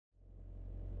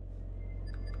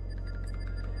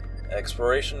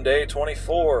Exploration Day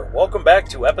 24. Welcome back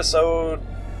to episode...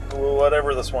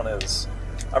 whatever this one is.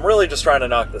 I'm really just trying to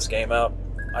knock this game out.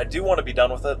 I do want to be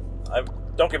done with it.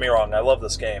 Don't get me wrong, I love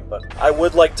this game, but I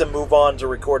would like to move on to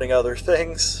recording other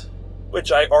things,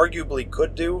 which I arguably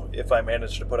could do if I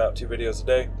managed to put out 2 videos a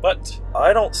day, but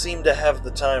I don't seem to have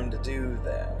the time to do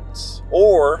that.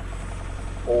 Or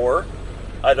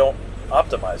I don't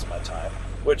optimize my time,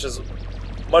 which is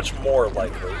much more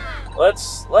likely.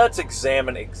 Let's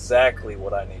examine exactly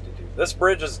what I need to do. This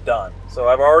bridge is done, so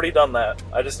I've already done that.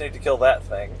 I just need to kill that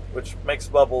thing, which makes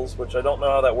bubbles, which I don't know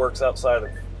how that works outside of,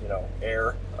 you know,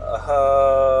 air.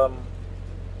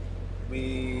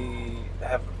 We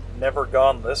have never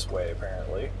gone this way,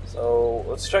 apparently. So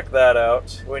let's check that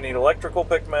out. We need electrical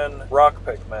Pikmin, rock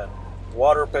Pikmin,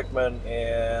 water Pikmin,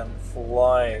 and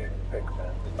flying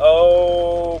Pikmin.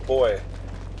 Oh boy.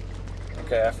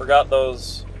 Okay, I forgot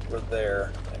those were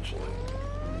there, actually.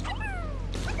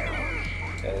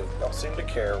 Okay, don't seem to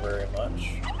care very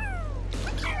much.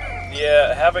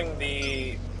 Yeah, having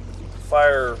the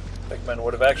fire Pikmin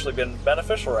would have actually been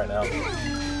beneficial right now.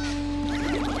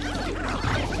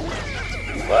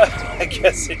 But I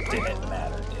guess it didn't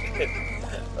matter, did it?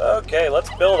 Okay,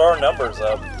 let's build our numbers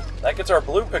up. That gets our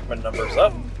blue Pikmin numbers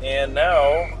up. And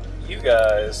now, you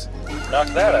guys, knock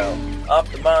that out.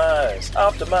 Optimize!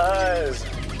 Optimize!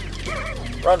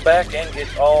 Run back and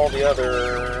get all the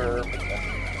other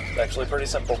Pikmin. It's actually pretty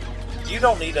simple. You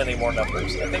don't need any more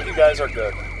numbers. I think you guys are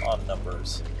good on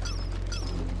numbers.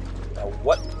 Now,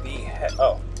 what the heck?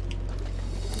 Oh.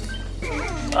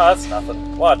 Oh, that's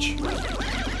nothing. Watch.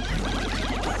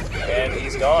 And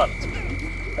he's gone.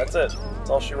 That's it. That's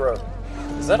all she wrote.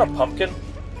 Is that a pumpkin?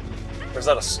 Or is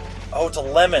that a... Oh, it's a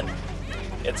lemon.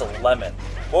 It's a lemon.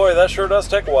 Boy, that sure does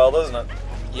take a while, doesn't it?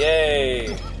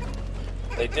 Yay.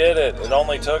 They did it. It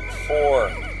only took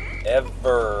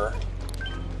forever.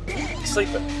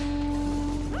 Sleeping.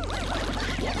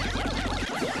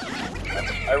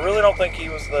 I really don't think he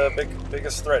was the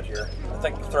biggest threat here. I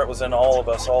think the threat was in all of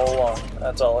us all along.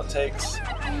 That's all it takes.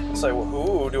 Say, well,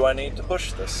 who do I need to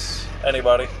push this?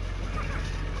 Anybody.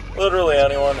 Literally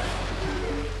anyone.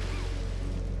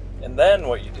 And then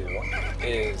what you do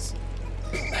is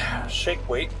shake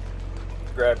weight,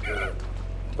 grab your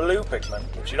blue Pikmin,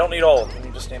 which you don't need all of them,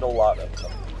 you just need a lot of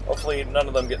them. Hopefully none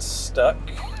of them get stuck.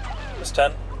 Just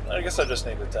 10. I guess I just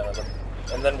needed 10 of them.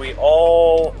 And then we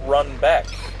all run back.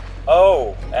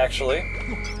 Oh, actually,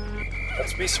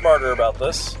 let's be smarter about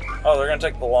this. Oh, they're going to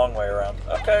take the long way around.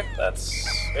 Okay,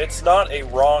 it's not a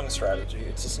wrong strategy.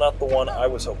 It's just not the one I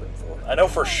was hoping for. I know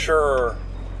for sure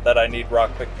that I need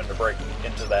rock Pikmin to break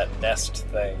into that nest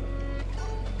thing.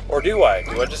 Or do I?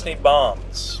 Do I just need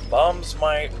bombs? Bombs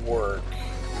might work.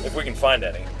 If we can find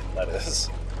any, that is.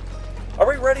 Are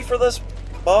we ready for this,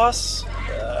 boss?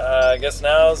 I guess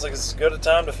now is as good a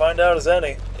time to find out as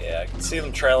any. Yeah, I can see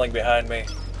them trailing behind me.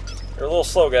 They're a little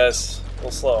slow, guys. A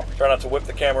little slow. Try not to whip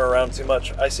the camera around too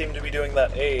much. I seem to be doing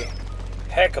that a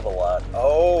heck of a lot.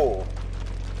 Oh.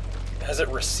 Has it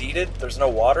receded? There's no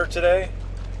water today?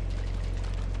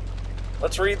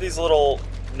 Let's read these little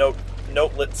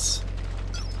notelets.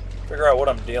 Figure out what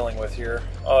I'm dealing with here.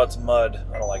 Oh, it's mud.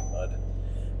 I don't like mud.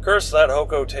 Curse that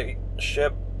Hoko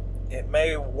ship. It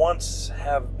may once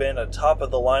have been a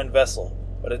top-of-the-line vessel,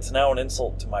 but it's now an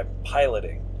insult to my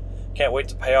piloting. Can't wait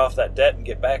to pay off that debt and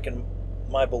get back in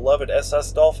my beloved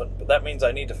SS Dolphin, but that means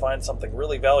I need to find something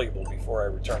really valuable before I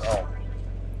return home.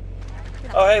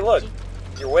 Oh, hey, look!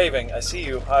 You're waving. I see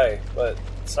you. Hi, but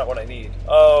it's not what I need.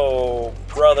 Oh,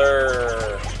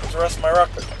 brother! Where's the rest of my rock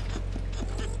Pikmin?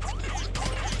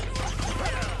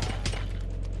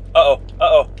 Uh-oh.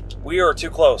 Uh-oh. We are too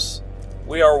close.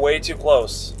 We are way too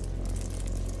close.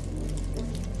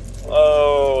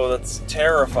 Oh, that's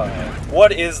terrifying.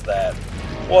 What is that?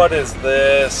 What is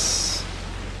this?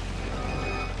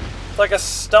 It's like a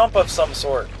stump of some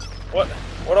sort. What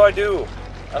do I do?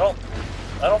 I don't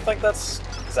think that's...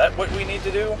 Is that what we need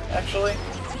to do, actually?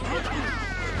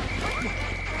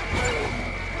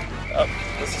 Oh,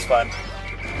 this is fine.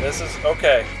 This is...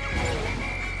 okay.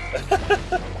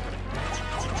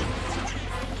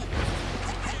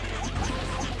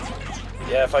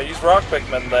 Yeah, if I use rock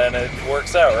Pikmin, then it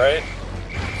works out, right?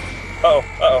 Uh-oh,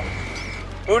 uh-oh.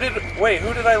 Who did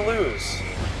I lose?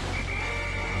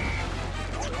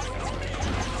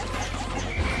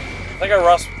 I think I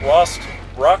lost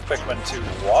rock Pikmin to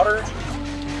water?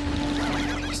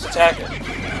 Just attack it.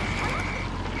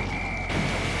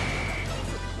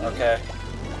 Okay.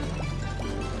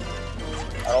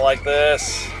 I don't like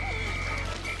this.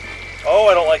 Oh,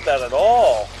 I don't like that at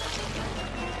all.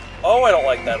 Oh, I don't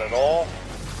like that at all.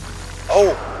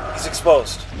 Oh, he's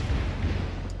exposed.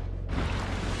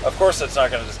 Of course it's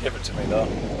not going to just give it to me, though.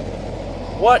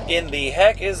 What in the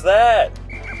heck is that?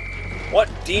 What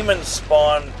demon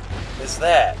spawn is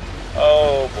that?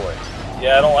 Oh, boy.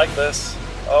 Yeah, I don't like this.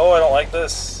 Oh, I don't like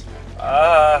this.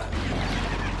 Ah.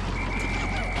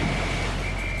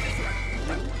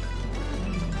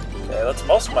 Okay, that's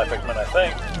most of my Pikmin, I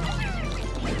think.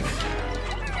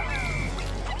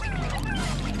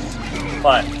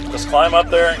 Fine. Just climb up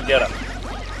there and get him.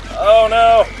 Oh,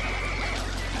 no!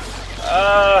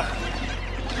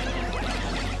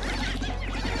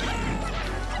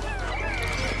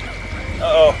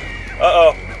 Uh-oh.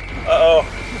 Uh-oh. Uh-oh.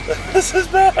 This is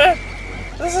bad!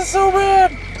 This is so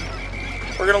bad!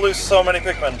 We're gonna lose so many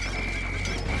Pikmin.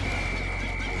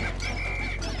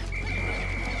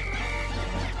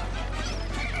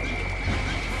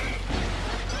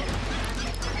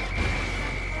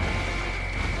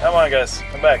 Come on, guys.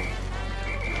 Come back.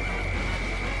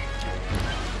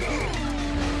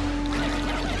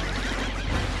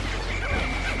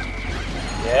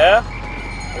 Yeah?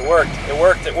 It worked. It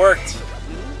worked. It worked.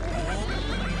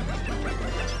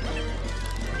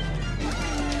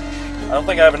 I don't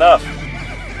think I have enough.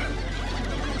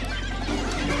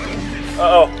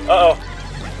 Uh-oh. Uh-oh.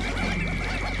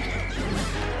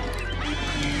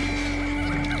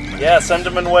 Yeah, send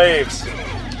him in waves.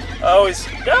 Oh, he's...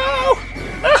 No!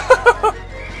 No!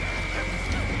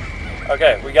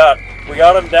 Okay, we got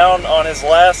him down on his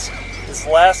last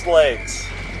legs.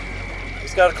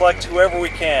 He's got to collect whoever we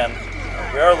can.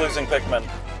 We are losing Pikmin.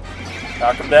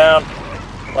 Knock him down.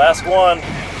 Last one.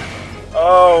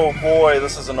 Oh boy,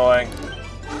 this is annoying.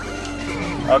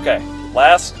 Okay,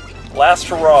 last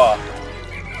hurrah.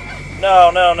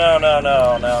 No, no, no, no,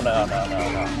 no, no, no, no,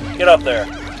 no, no. Get up there.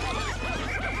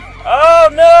 Oh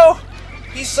no!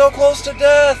 He's so close to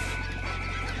death!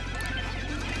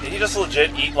 Did he just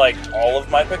legit eat, like, all of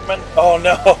my Pikmin? Oh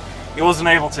no! He wasn't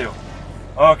able to.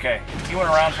 Okay, he went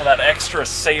around for that extra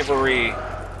savory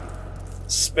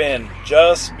spin,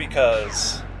 just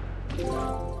because.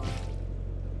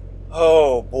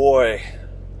 Oh boy.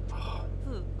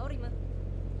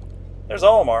 There's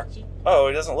Olimar. Oh,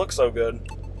 he doesn't look so good.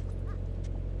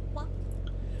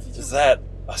 Is that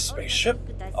a spaceship?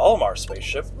 Olimar's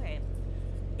spaceship?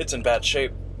 It's in bad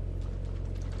shape.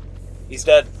 He's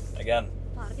dead. Again.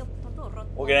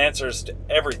 We'll get answers to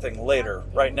everything later.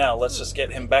 Right now, let's just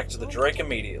get him back to the Drake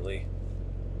immediately.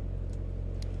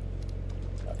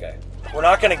 Okay. We're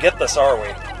not going to get this, are we?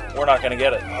 We're not going to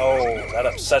get it. Oh, that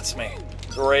upsets me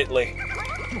greatly.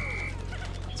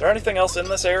 Is there anything else in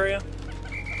this area?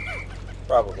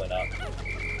 Probably not.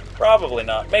 Probably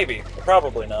not. Maybe, but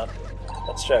probably not.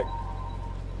 Let's check.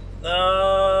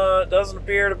 No, it doesn't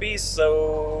appear to be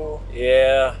so.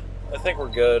 Yeah, I think we're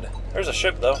good. There's a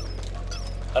ship, though.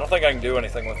 I don't think I can do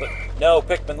anything with it. No,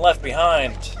 Pikmin left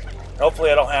behind.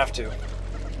 Hopefully I don't have to.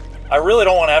 I really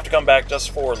don't want to have to come back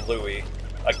just for Louie.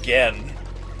 Again.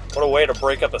 What a way to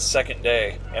break up a second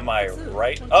day. Am I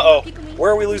right? Uh-oh.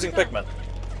 Where are we losing Pikmin?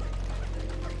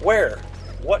 Where?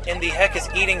 What in the heck is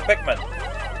eating Pikmin?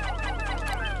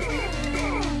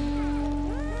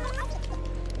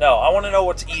 No, I want to know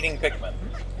what's eating Pikmin.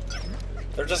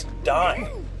 They're just dying.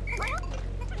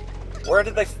 Where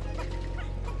did they...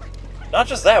 Not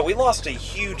just that, we lost a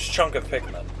huge chunk of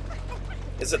Pikmin.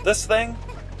 Is it this thing?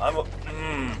 I'm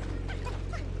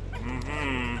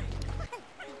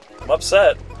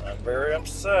upset. I'm very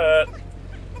upset.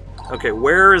 Okay,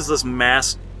 where is this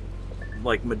mass,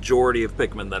 like, majority of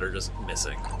Pikmin that are just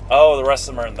missing? Oh, the rest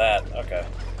of them are in that. Okay.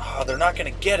 Oh, they're not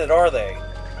gonna get it, are they?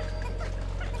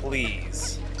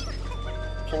 Please.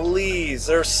 Please,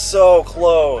 they're so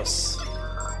close.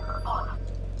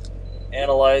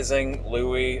 Analyzing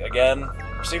Louie again.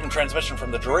 Receiving transmission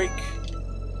from the Drake.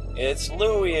 It's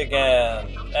Louie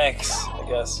again. Thanks, I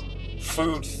guess.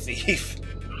 Food thief.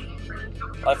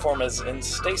 Life form is in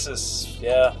stasis.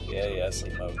 Yeah,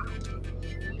 sleep mode.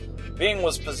 Being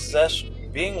was in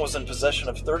possession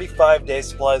of 35-day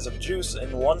supplies of juice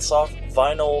and one soft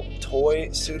vinyl toy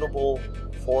suitable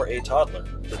for a toddler.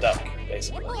 The duck,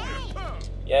 basically.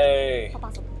 Yay!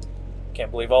 Can't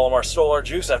believe Olimar stole our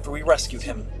juice after we rescued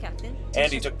him.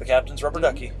 And he took the captain's rubber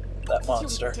ducky. That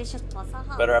monster.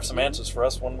 Better have some answers for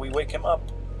us when we wake him up.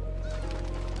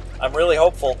 I'm really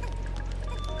hopeful.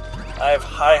 I have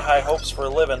high hopes for a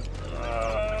living.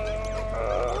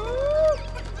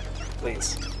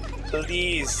 Please.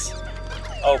 Please.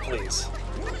 Oh, please.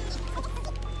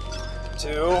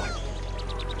 2.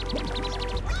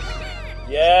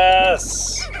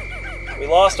 Yes! We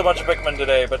lost a bunch of Pikmin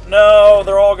today, but no,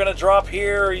 they're all gonna drop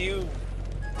here. You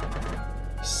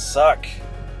suck.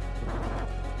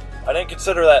 I didn't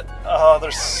consider that. Oh,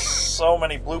 there's so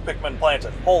many blue Pikmin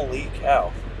planted. Holy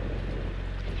cow.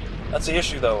 That's the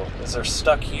issue, though, is they're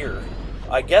stuck here.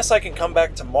 I guess I can come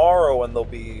back tomorrow and there'll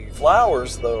be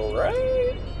flowers, though,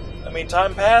 right? I mean,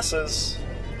 time passes.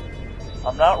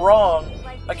 I'm not wrong.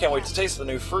 I can't wait to taste the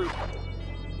new fruit.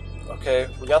 Okay,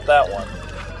 we got that one.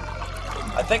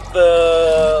 I think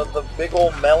the big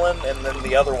old melon and then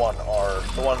the other one are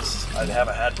the ones I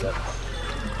haven't had yet.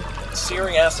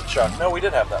 Searing acid shock. No, we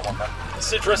did have that one then.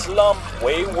 Citrus lump.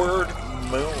 Wayward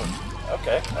moon.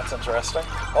 Okay, that's interesting.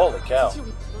 Holy cow.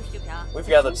 We've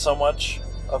gathered so much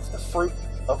of the fruit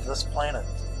of this planet.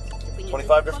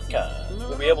 25 different kinds.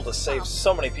 We'll be able to save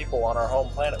so many people on our home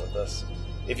planet with this.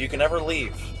 If you can ever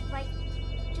leave.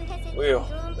 Whew,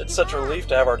 it's such a relief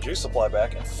to have our juice supply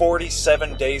back. And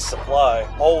 47 days supply.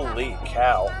 Holy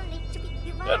cow.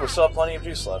 Yet we still have plenty of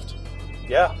juice left.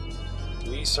 Yeah,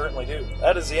 we certainly do.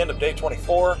 That is the end of day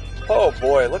 24. Oh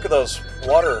boy, look at those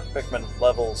water Pikmin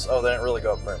levels. Oh, they didn't really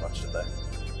go up very much, did they?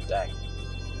 Dang.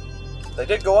 They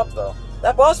did go up, though.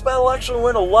 That boss battle actually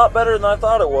went a lot better than I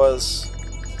thought it was.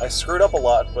 I screwed up a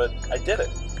lot, but I did it.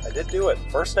 I did do it.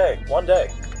 First day. One day.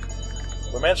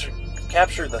 We managed to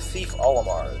capture the thief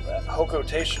Olimar, that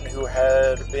Hokotation who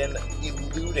had been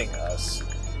eluding us.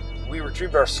 We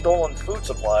retrieved our stolen food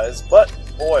supplies, but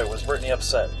boy, was Brittany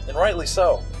upset. And rightly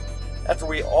so. After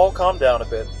we all calmed down a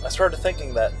bit, I started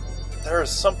thinking that there is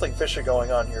something fishy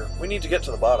going on here. We need to get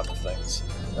to the bottom of things.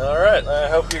 Alright, I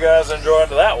hope you guys enjoyed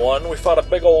that one. We fought a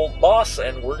big old boss,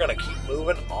 and we're gonna keep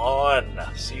moving on.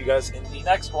 See you guys in the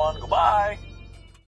next one. Goodbye!